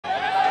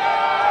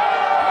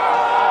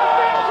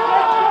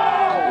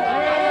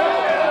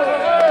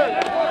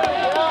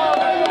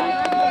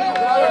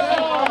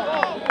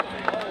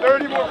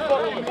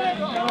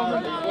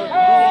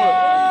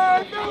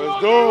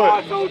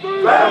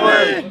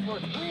Family!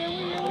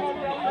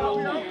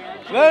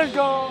 Let's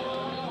go!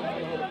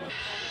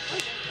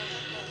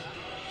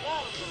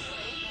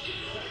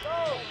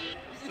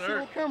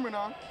 Sir. Camera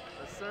now.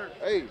 Yes, sir.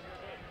 Hey.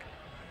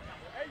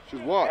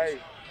 Just watch. Hey.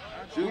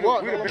 Just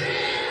watch.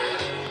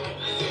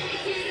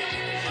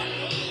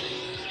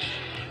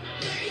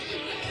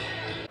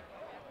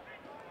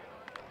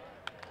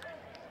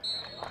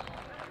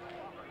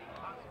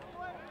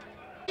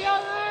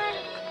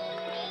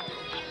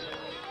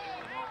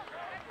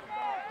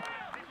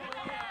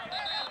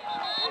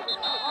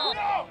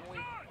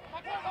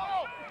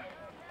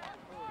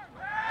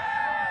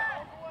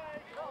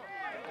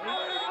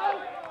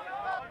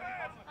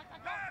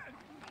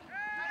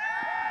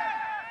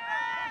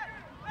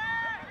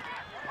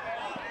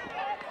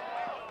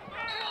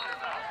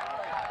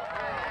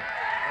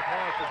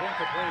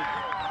 Incomplete.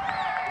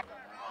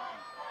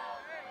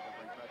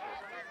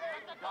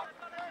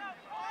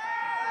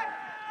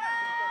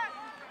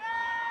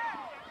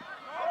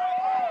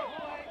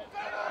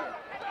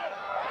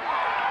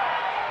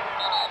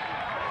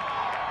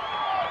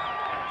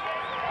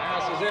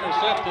 Pass is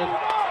intercepted.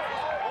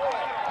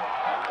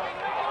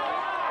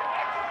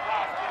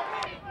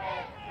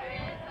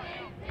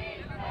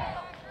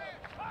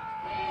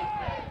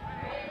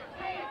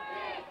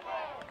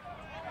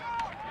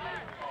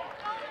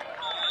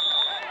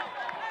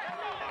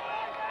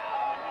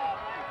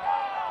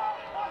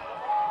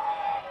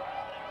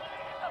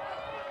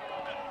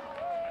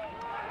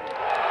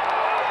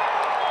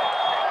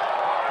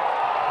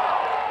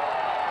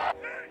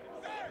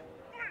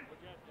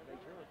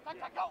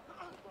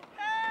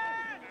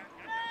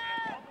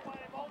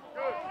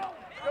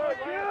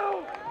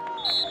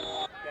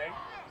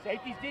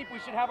 Safety's deep, we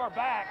should have our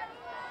back.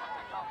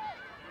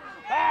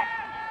 Back!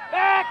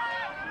 Back!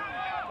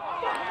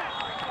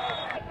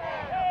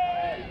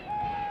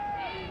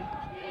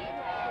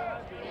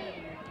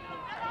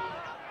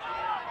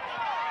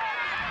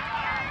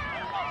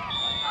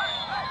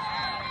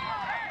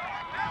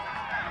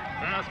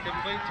 Pass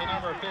complete to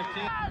number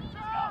 15.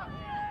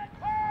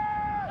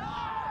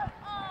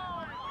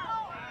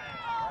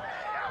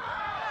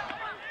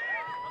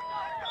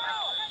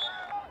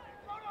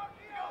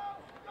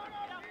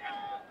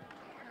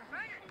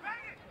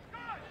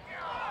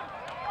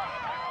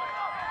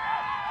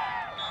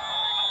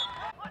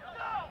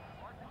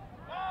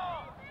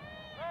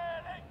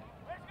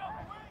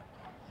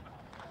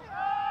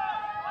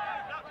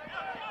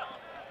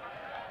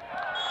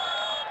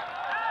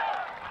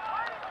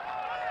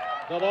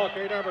 The ball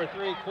carrier number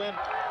 3, Quinn.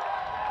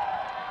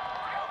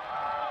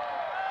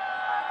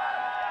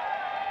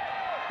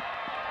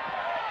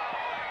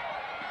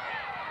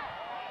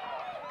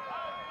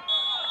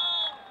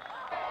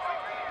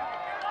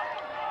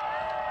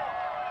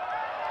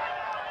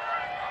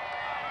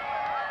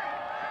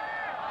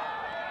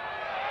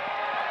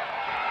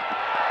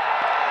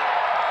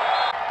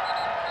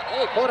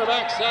 A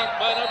quarterback sacked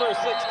by number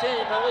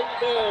 16, Malik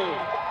Boo.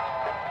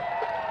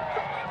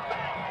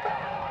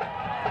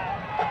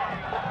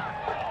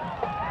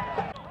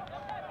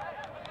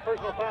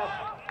 Personal foul,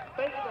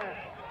 face mask,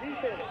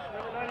 defense,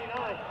 number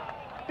 99,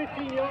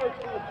 15 yards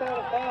from the start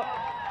of foul,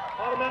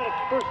 automatic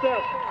first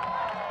down.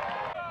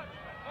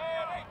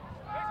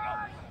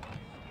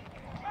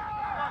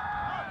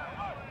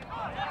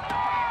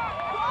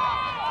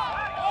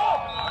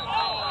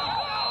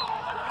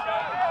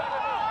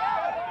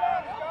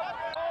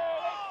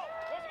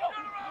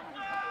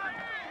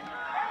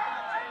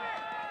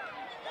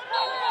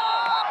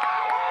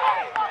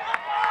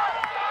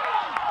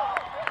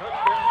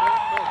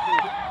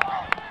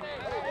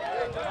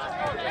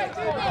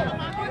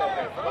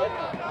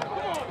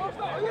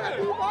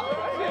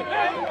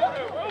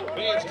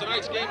 Means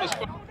tonight's game is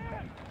 10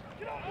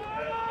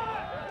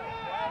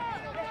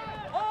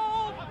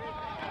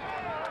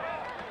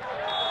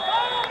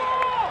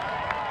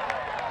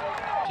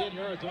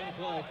 yards on the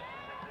play.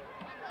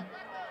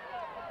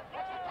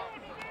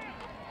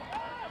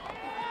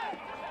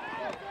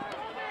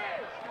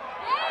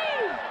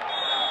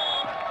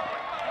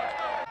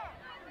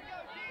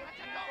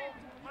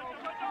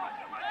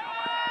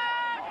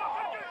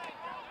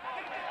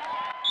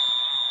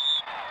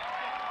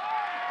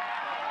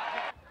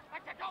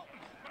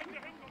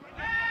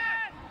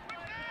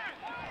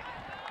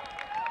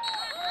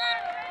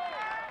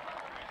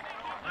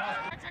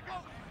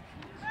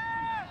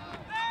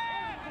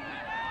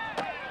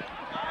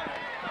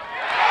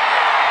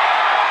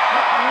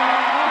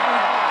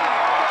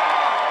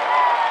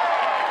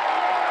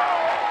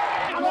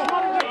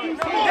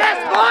 Yes,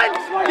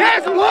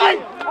 boy!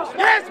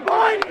 Yes,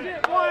 boy!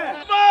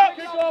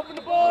 Kick off in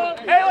the ball.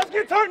 Hey, let's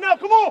get turned now.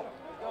 Come on!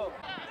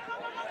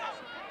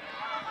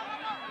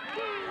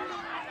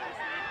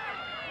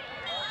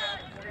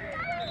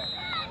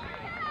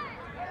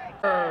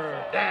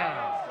 Down.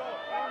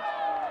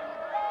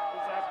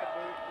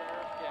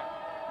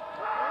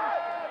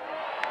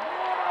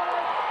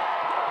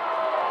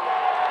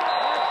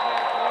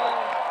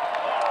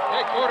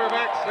 A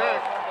quarterback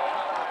sack.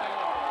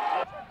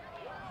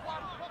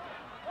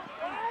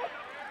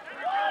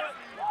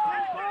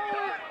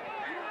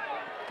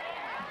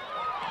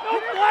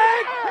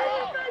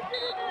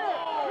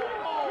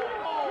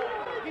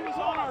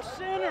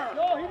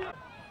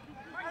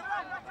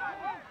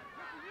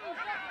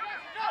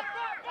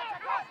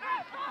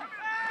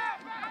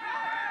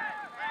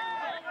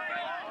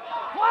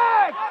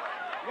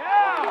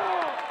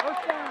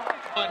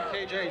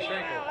 KJ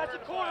Schenkel. That's a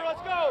corner,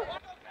 let's go!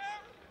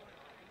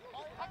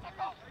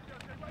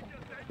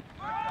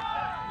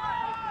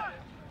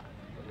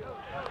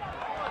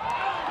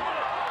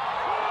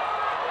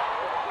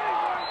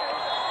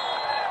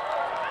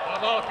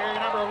 Ball carry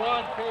number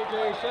 1,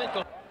 KJ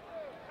Schenkel.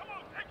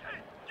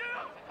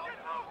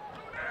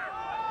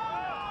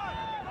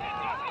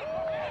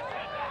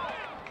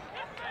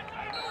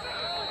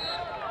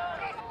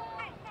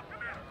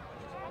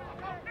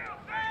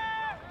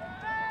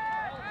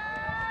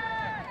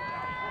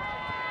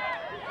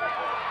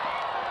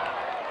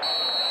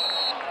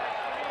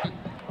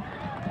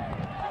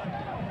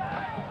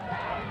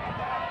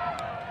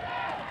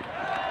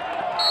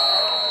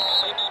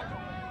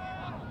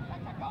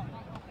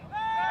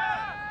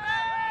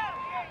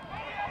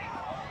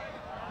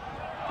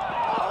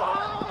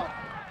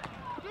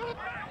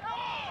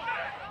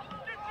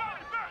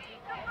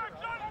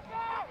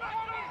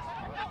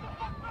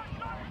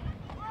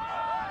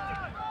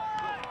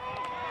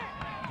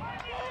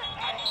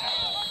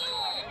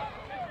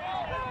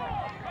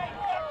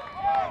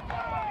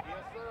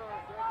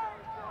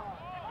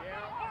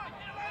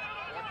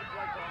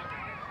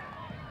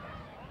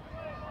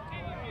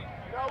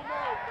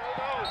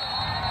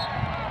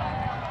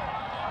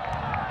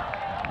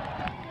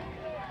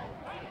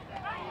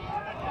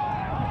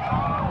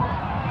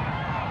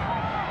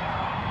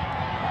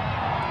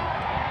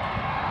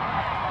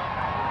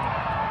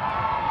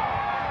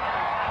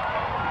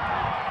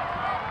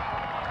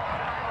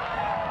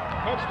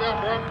 Touchdown,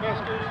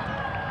 Broncosters.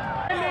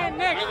 Man,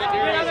 next. After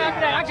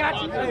that, I got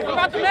you. I'm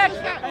about to match you.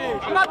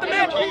 I'm about to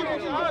match you.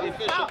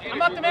 I'm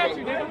about to match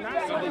you, nigga.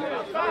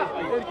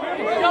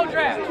 No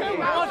draft.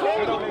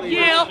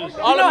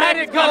 Yeah. All know how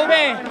this go,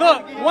 man.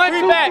 Look, 1,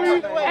 2, backs.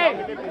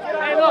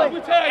 Hey,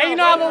 look. Hey, you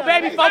know how little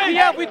baby fuck me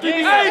up? We 3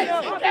 3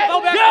 back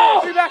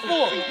 4, 3 back 4.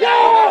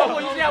 Yo!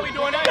 You see how we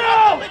doing that?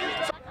 Yo!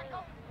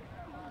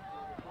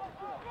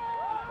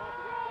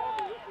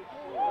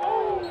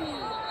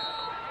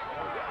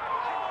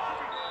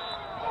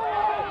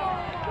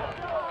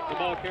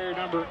 Ball carrier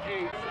number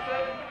 8.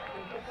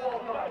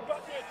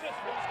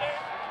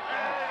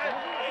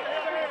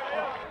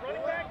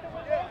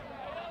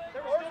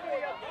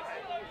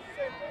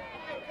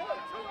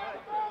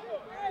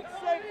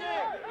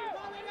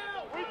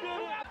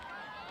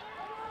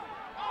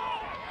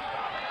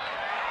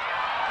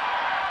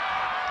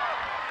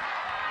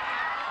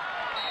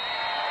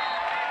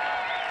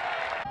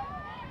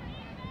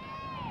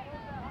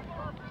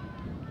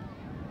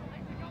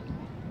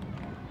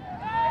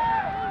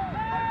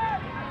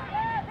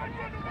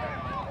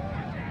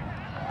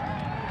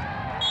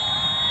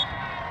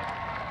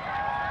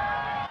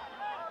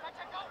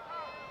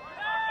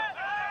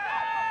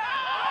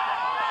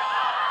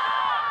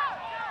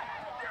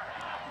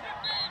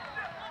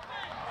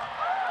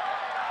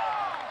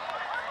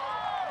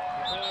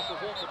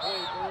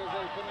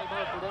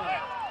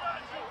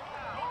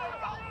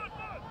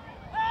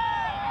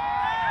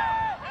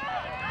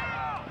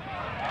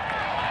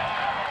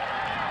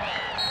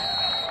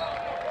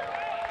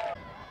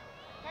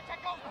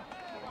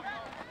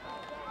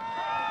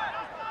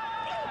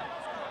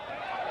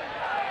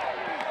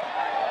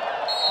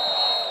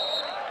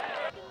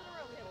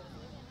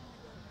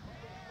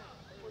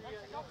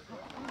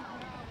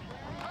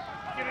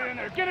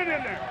 Get it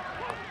in there.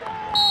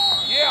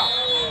 Yeah.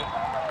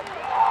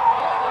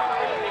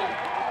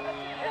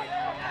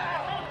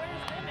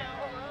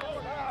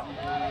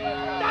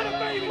 Not a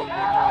baby.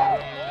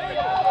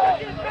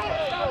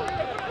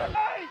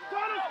 Hey,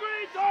 tunnel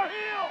screens are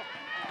heel.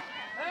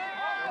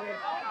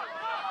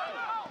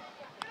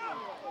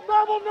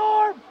 Bubble,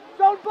 Norm.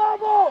 Don't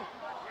bubble.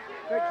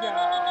 Good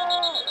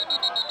job.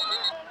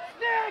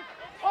 Stick.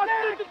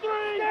 Stick the 3.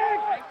 Stick.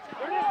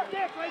 There's a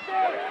stick right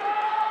there.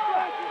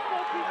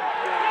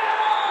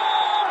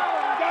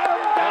 Got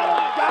him.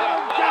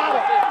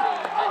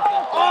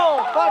 Oh,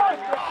 fuck.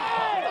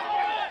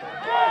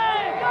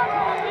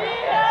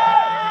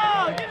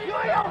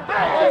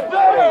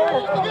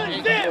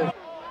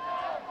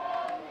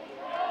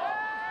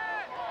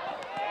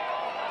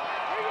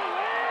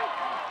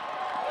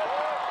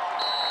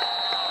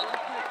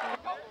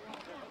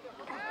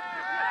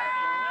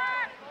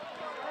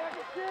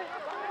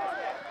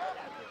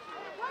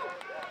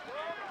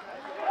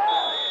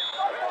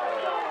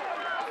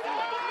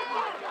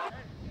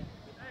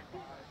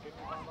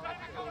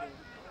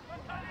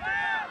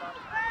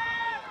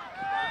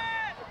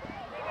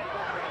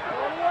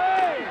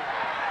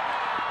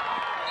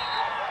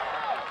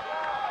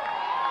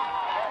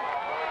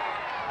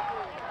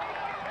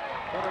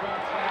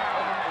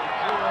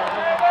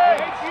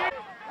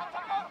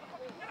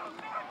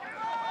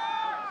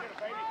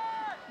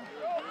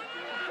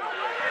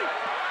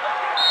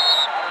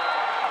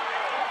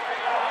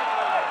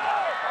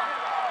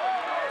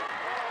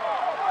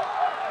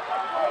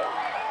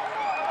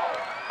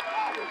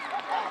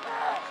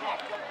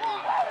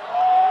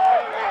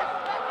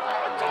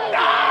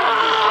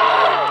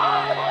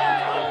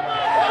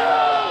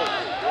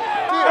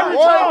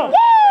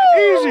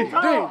 Easy.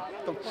 Dude,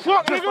 the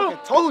fuck, nigga. I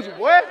told you,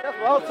 boy. That's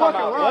what I was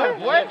talking about,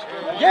 boy.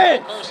 Yeah.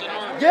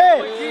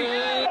 Yes.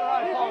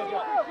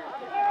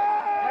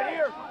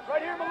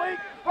 Right here, Malik.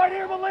 Right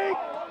here, Malik.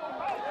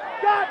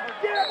 God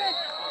damn it.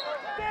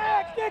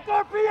 Stick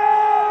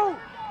RPO.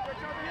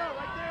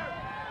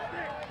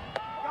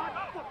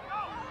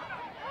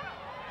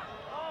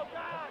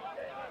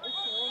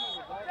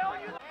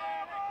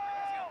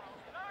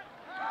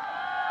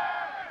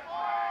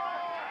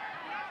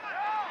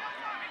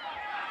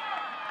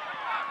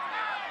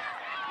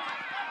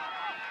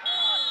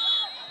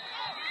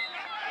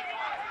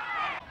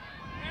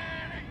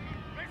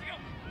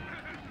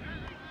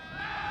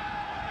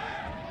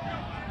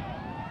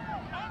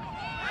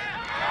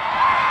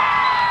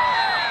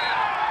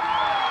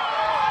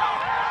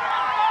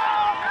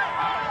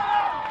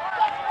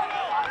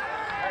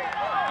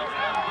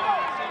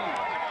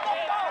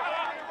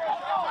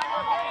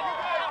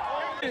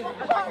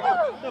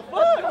 The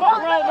fuck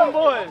wrong with them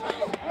boys?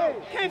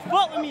 Can't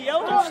fuck with me,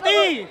 yo. I'm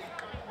Steve.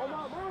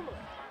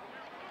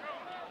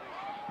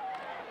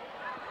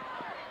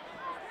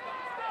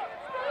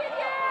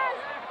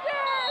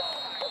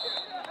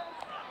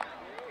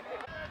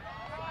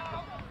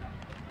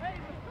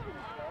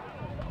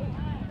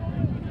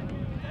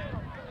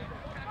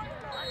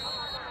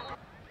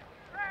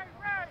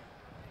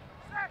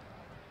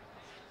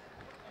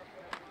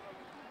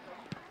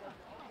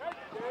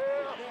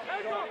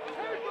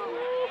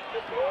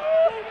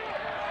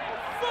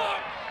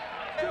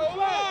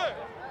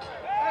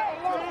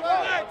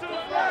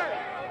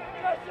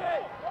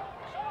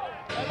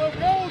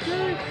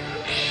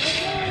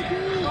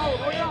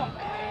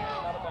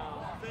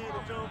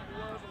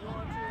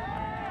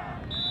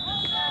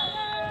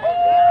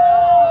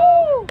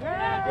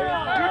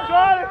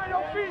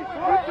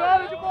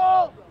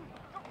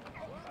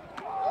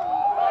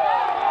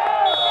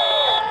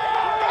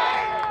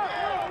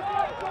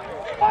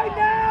 Right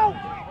now,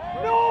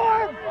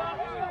 Norm!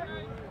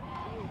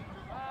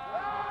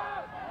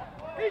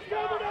 He's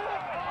coming up!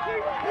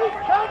 He's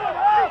coming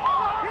up!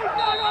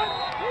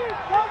 He's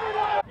coming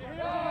up!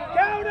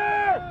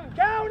 Counter!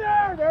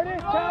 Counter! There it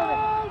is, counter!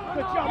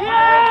 Good job!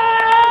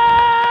 Yeah!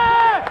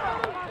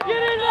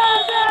 Get in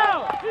there now!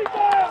 He's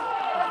there!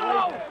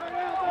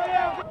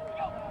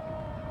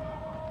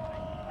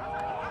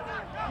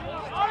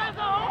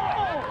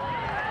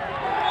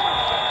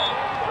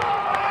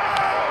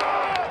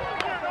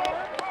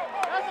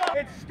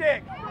 It's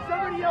stick.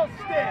 Somebody else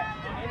stick.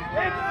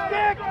 It's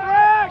stick,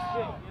 Thrash!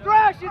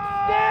 Thrash, it's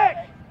stick!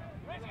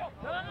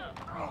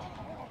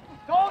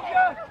 Told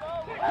you!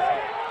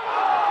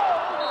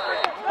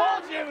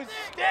 Told you it was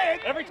stick!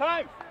 Every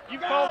time. You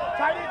call.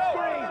 Tight end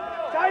screen!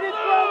 Tight end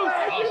throw!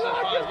 Offset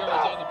 5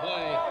 yards on the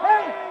play.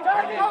 Hey!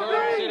 Tight end Garden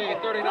screen! City,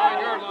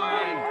 39-yard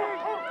line.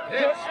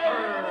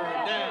 Pittsburgh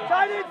down.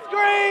 Tight end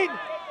screen!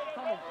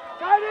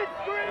 Tight end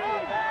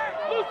screen!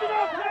 Loosen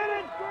up,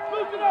 Cannon!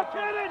 Loosen up,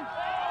 Cannon!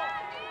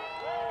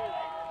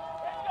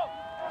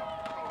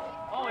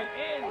 Oh, it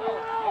is.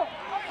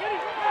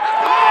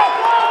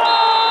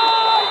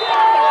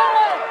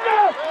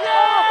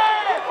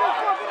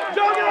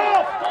 Jog it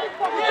off!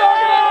 Jog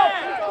it off!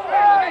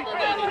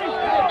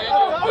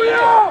 Oh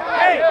yeah!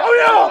 Hey! Oh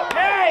yeah!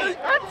 Hey!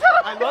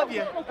 I love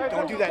you.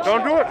 Don't do that.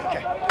 Don't do it.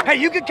 Okay. Hey,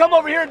 you can come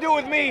over here and do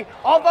it with me.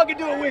 I'll fucking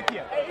do it with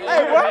you.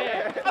 Hey, what?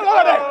 I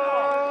love it.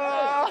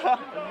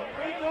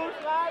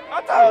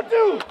 I told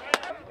you.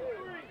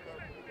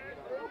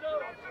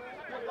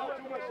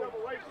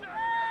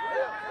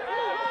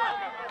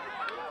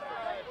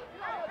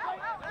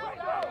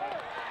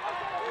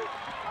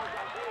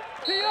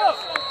 Tee up.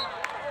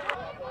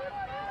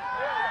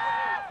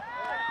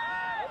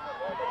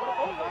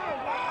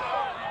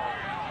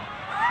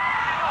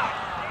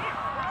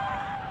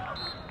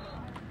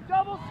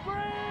 Double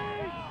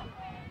screen!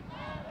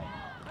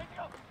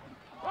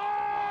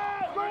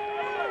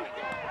 Screen!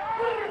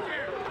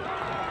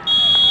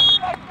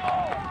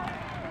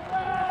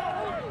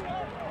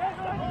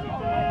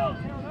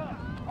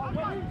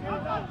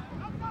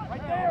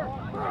 Right there!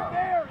 Right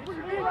there! It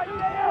should be right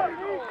there!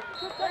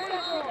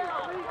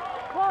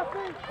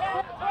 Crossing!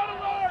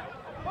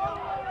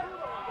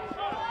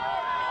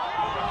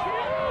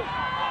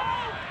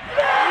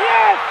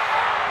 Yes!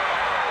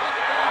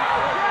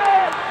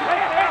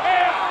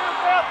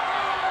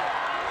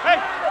 Hey!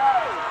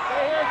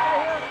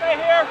 Stay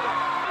here.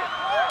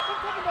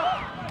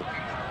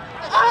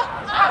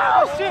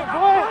 Oh shit,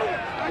 boy!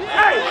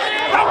 Hey!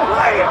 Stop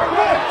playing!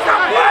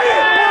 Stop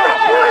playing! Stop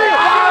playing!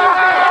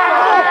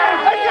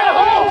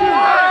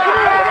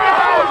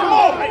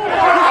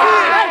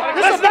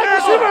 That's the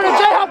receiver in the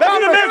Jayhawk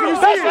conference!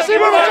 That's the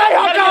receiver in the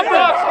Jayhawk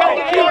conference!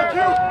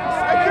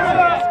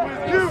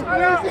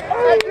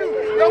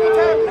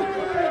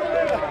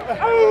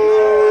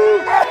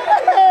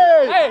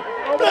 Hey!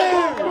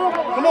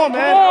 Come on,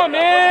 man. Come on,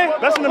 man.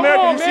 That's an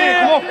American. You see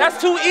it. Come on. That's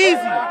too easy.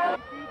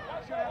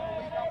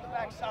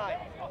 Backside.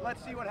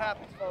 Let's see what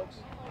happens, folks.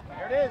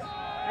 There it is.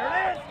 There it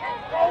is.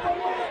 Oh, my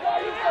God. Why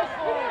are you so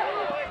slow?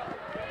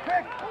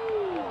 Quick.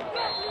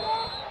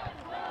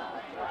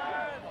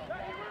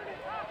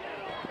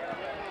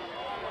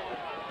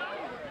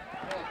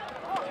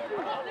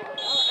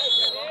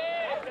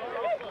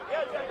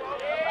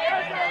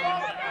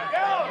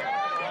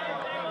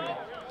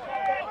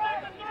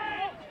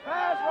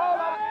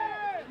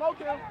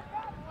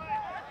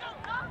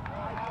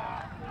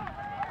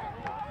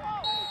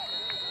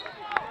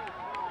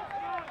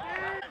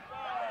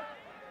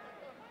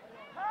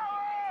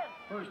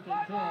 first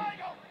and 10.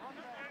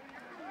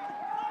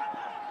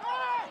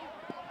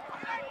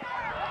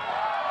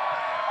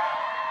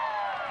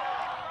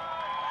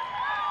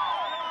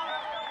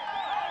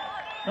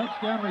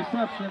 Touchdown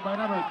reception by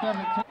number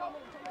 17.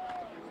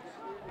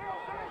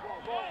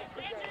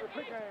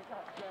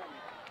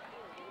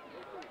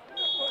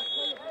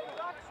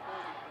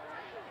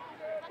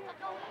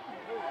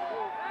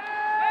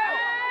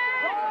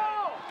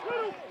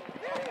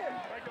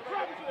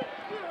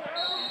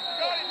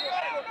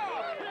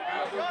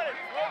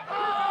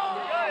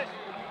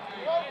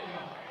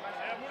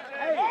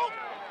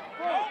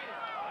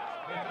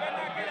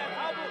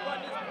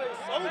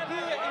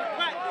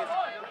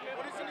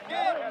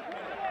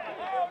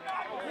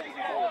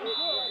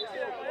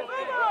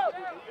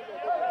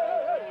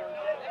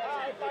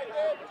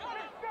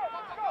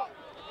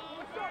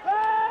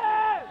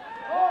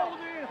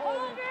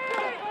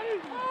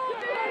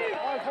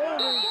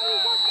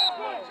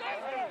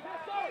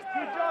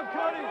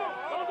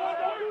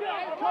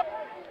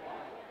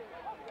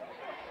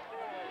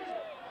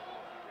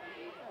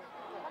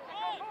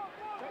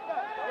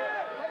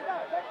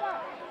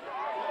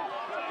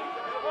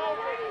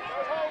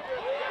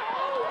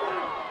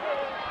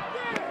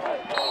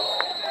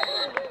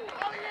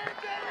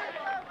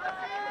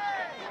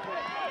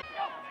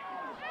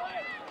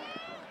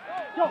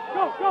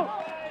 Go!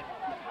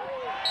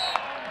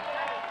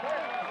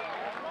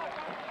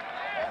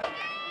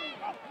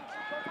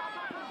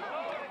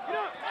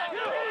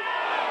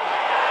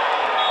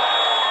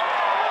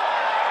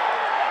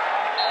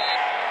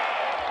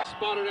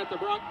 Spotted at the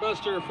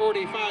Blockbuster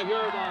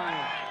 45-yard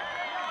line.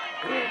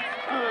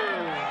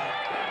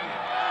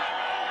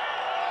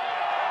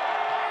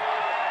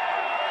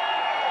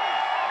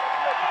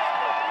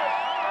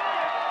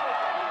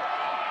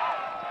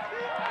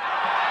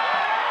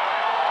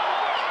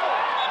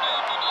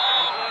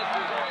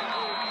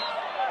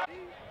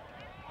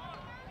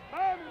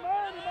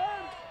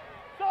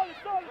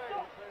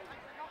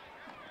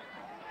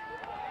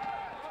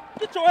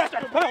 Get your ass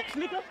out of bounds,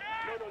 nigga.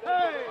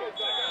 Hey!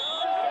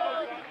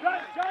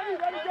 Johnny,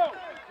 let it go.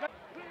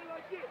 Clear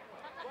like this.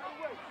 Right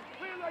away.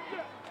 Clear like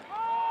this.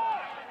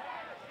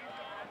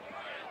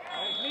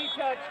 Knee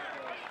touch.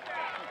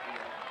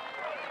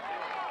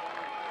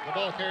 The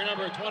ball carrier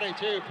number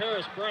 22,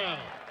 Paris Brown.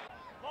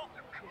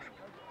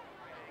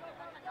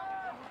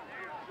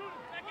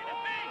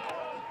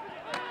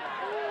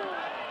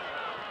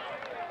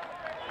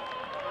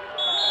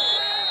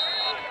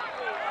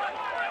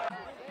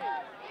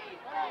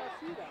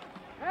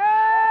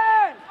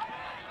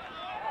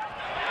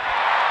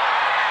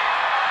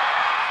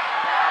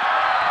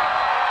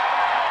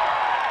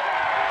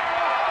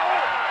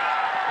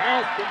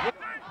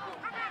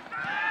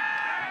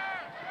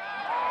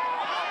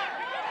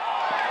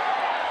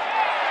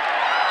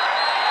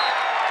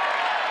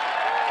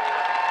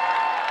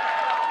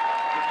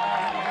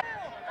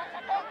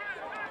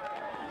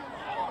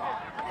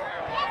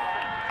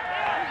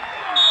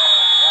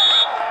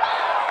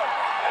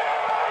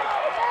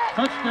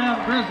 Touchdown,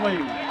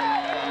 Grizzlies.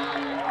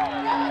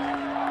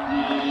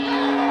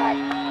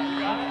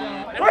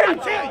 What I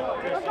tell you?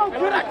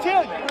 What I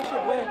tell you?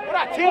 What I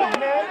tell you,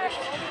 man?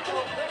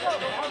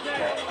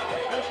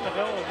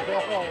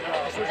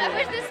 That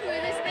was the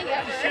smoothest thing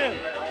ever.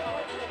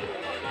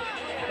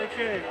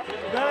 Okay,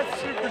 that's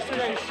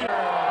superstitious shit.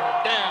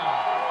 Down.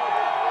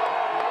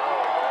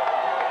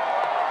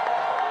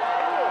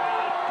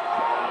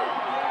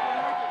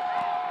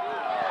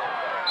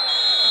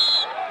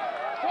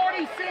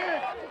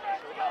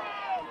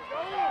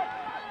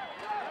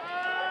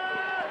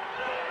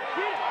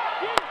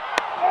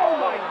 Oh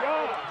my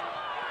God!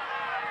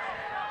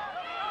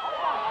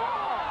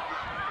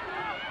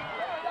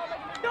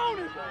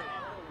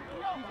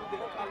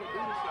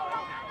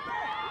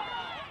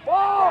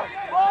 Ball!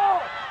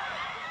 Ball!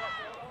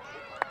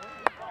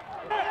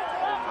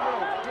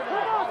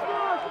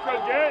 Okay,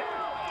 Garrett.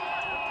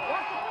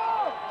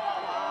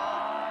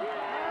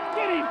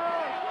 Get him!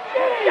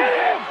 Get him! Get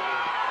him!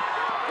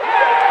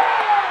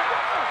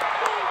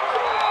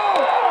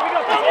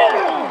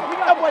 We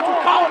got that boy too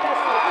calling that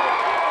shit.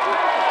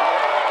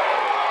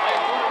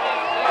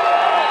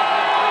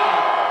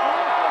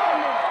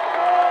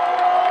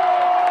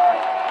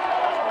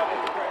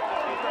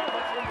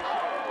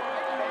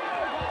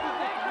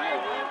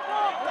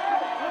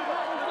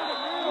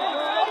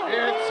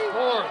 It's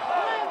fourth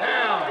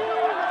down.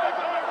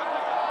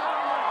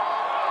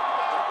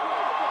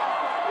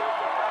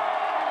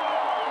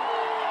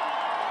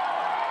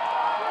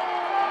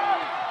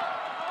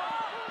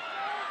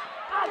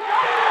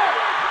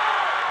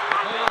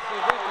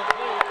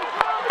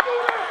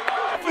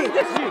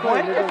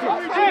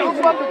 Hey, don't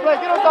fucking play.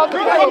 Get us off the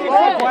field,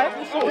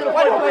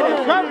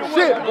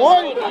 shit,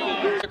 boy.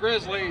 The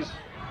Grizzlies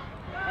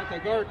at the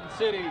Garden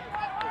City.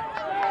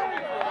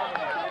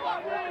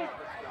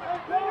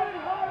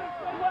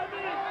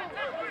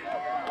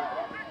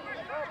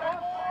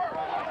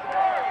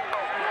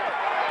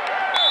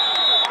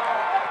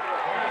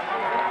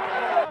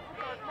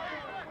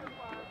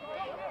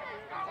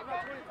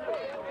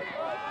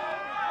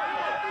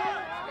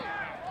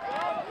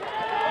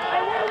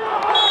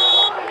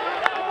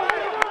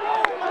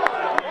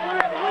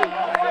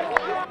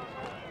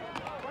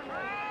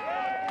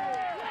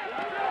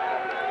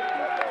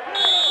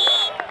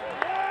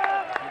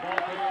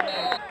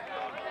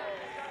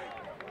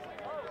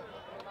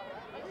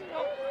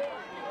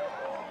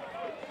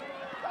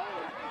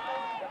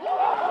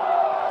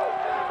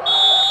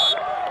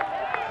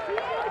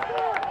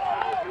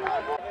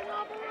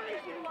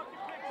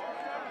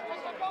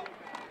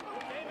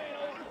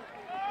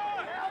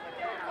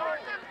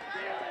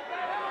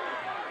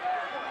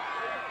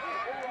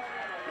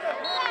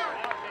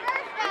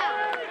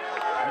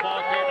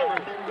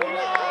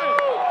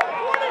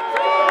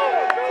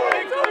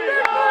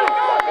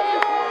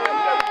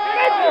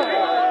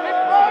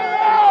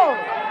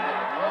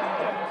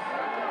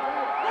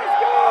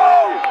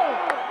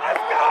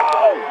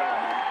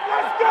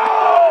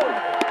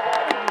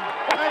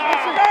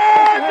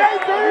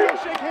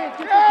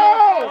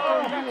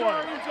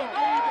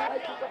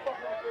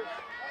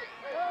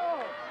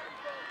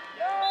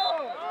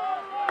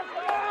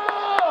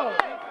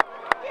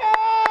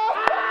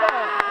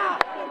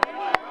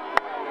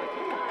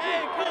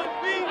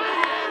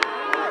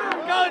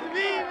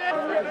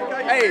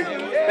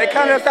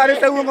 left side, they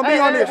said we were going to be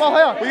on this.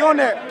 We on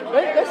that.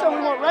 They said we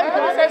want Ray.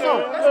 Can I say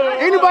something?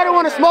 Anybody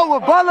want to smoke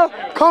with Butler?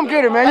 Come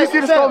get it, man. You see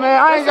the scope, man.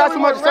 I ain't got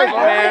too much to say.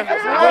 Man, we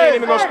ain't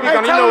even going to speak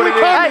on it. You know what it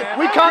is. Hey,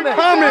 we coming.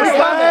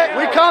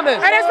 We coming.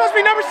 Hey, that's supposed to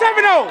be number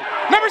 7-0.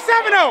 Number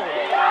 7-0.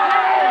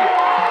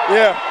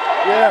 Yeah.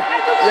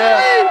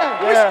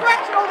 We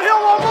scratching over here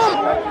on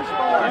mama.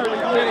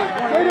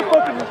 Wait the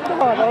fucking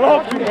God, I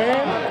love you,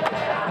 man.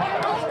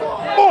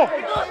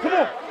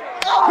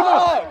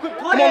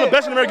 Come on, the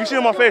best in America. You see it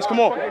on my face. Come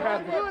on. Put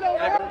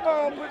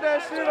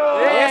that shit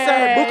on. Yes,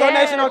 sir. Buco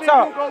Nation on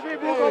top.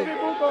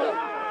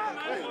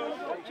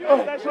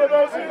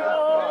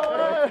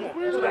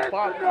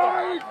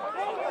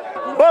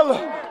 Butler,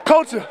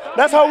 culture.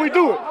 That's how we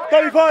do it.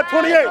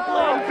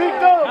 35-28. Big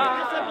dog.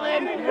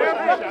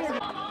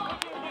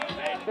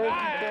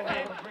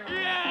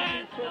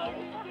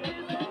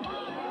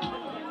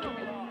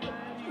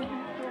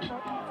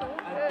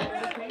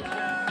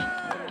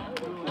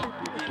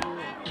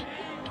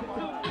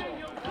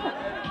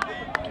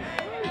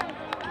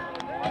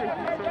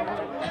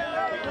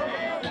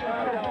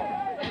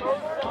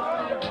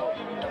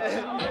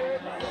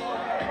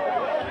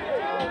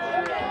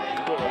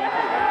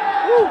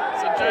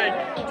 So Jake,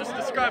 just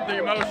describe the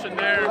emotion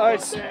there.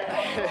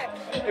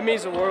 It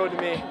means the world to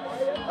me.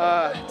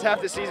 To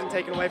have the season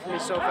taken away from me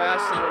so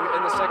fast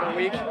in the second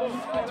week,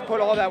 to put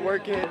all that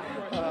work in,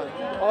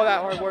 all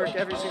that hard work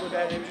every single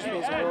day, it just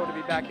means the world to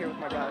be back here with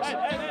my guys.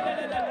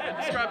 And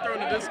describe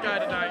throwing to this guy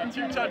tonight.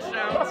 2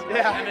 touchdowns,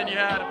 and then you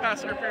had a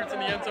pass interference in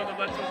the end zone that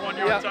led to a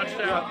 1-yard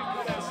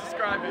touchdown. Just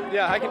describe it.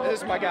 Yeah,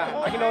 this is my guy.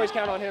 I can always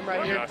count on him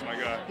right here. That's my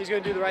guy. He's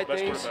going to do the right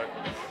things.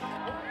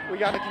 We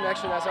got a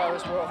connection that's out of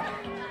this world.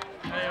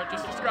 Hey,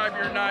 just describe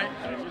your night.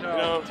 You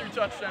know, 2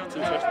 touchdowns.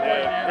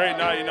 Great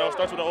night, you know.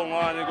 Starts with the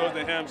O-line and goes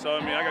to him. So, I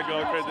mean, I got to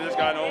go credit to this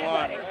guy in the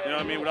O-line. You know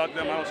what I mean? Without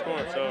them, I don't score.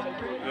 So,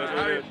 that's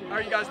what it is. How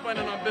are you guys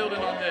planning on building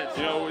on this?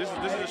 You know, this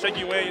is a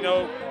shaky win, you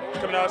know,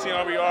 coming out seeing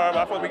how we are. But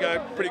I feel like we got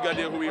a pretty good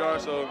idea of who we are.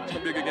 So, it's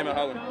going to be a good game at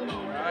Holland. All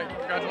right,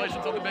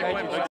 congratulations on the big win.